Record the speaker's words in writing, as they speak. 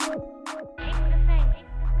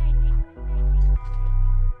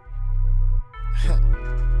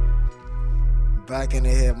Back in the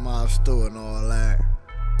hip mob stew and all that.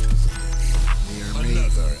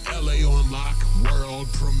 Another LA on Lock world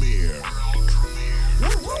premiere.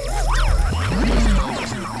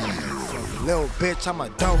 Little bitch, I'm a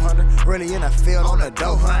dough hunter. Really in the field on the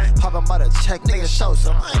dough hunt. Poppin' by the check, nigga, show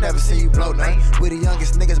some. I ain't never seen you blow nothing. We the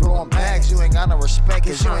youngest niggas blowin' bags. You ain't got no respect,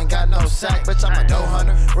 cause you ain't got no sack. Bitch, I'm a dough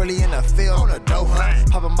hunter. Really in the field on the dough hunt.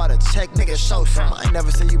 Poppin' by the check, nigga, show some. I ain't never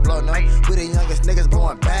seen you blow nothing. We the youngest niggas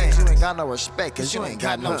blowin' bags. You ain't got no respect, cause you ain't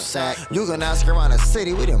got no sack. You can ask around the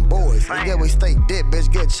city, we them boys. Yeah, we stay dip,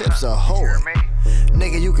 bitch, get chips a whore.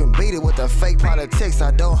 Nigga, you can beat it with the fake politics. I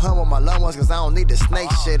don't hunt with my loved ones cause I don't need the snake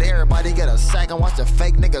shit. Everybody get a sack and watch the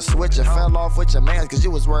fake nigga switch. You fell off with your mans cause you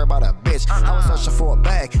was worried about a bitch. I was searching for a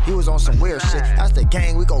bag, you was on some weird shit. That's the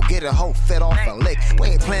gang, we gon' get a whole fit off a lick. We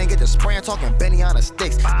ain't playing, get the spraying, talking Benny on the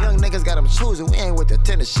sticks. Young niggas got them choosing, we ain't with the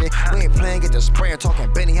tender shit. We ain't playing, get the spraying,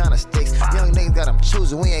 talking Benny on the sticks. Young niggas got them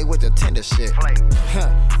choosing, we ain't with the tender shit.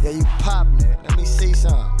 Yeah, you poppin' it, let me see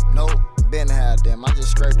some. Nope. Been had them. I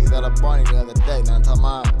just scraped these out of Barney the other day. Now I'm talking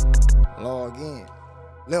about log in.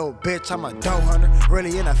 Little bitch, I'm a dough hunter.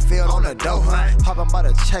 Really in the field on the dough hunt. Poppin' by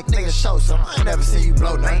the check, nigga, show some. I ain't never seen you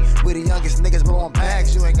blow nothing. We the youngest niggas blowin'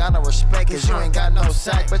 bags. You ain't got no respect, cause you ain't got no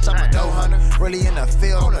sack. Bitch, I'm a dough hunter. Really in the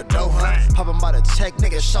field on the dough hunt. Poppin' by the check,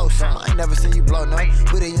 nigga, show some. I ain't never seen you blow nothing.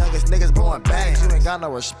 We the youngest niggas blowin' bags. You ain't got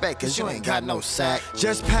no respect, cause you ain't got no sack.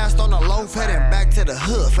 Just passed on the loaf, heading back to the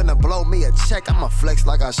hood. Finna blow me a check, I'ma flex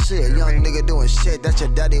like I should. Young nigga doing shit that your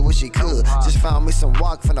daddy wish he could. Just found me some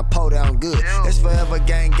walk, finna pull down good. It's forever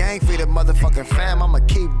gang, free the motherfucking fam. I'ma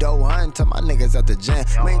keep dough hunting till my niggas at the jam.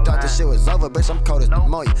 We ain't thought this shit was over, bitch, I'm cold as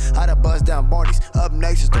pneumonia. I done buzz down Barney's, up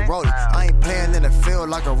next is the rollie. I ain't playing in the field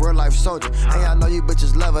like a real life soldier. Hey, I know you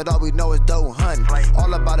bitches love it, all we know is dough hunting.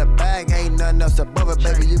 All about a bag, ain't nothing else above it,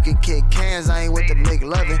 baby, you can kick cans, I ain't with the big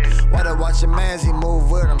loving. Better watch your mans, he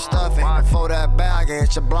move weird, I'm stuffing. Before that bag, I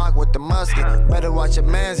hit your block with the musket. Better watch your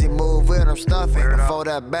mans, he move weird, I'm stuffing. Before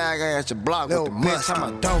that bag, I hit your block with the musket.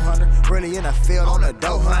 I'm a dough hunter, really in the field on the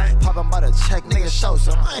dough hunt. Poppin' by the check, nigga, show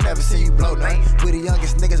some. I ain't never seen you blow nothing. We the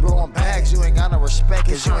youngest niggas blowin' bags. You ain't got no respect,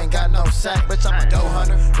 cause you ain't got no sack. Bitch, I'm a dough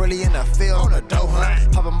hunter. Really in the field on the dough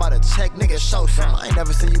hunt. Poppin' by the check, nigga, show some. I ain't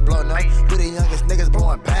never seen you blow nothing. We the youngest niggas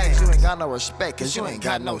blowin' bags. You ain't got no respect, cause you ain't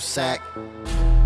got no sack.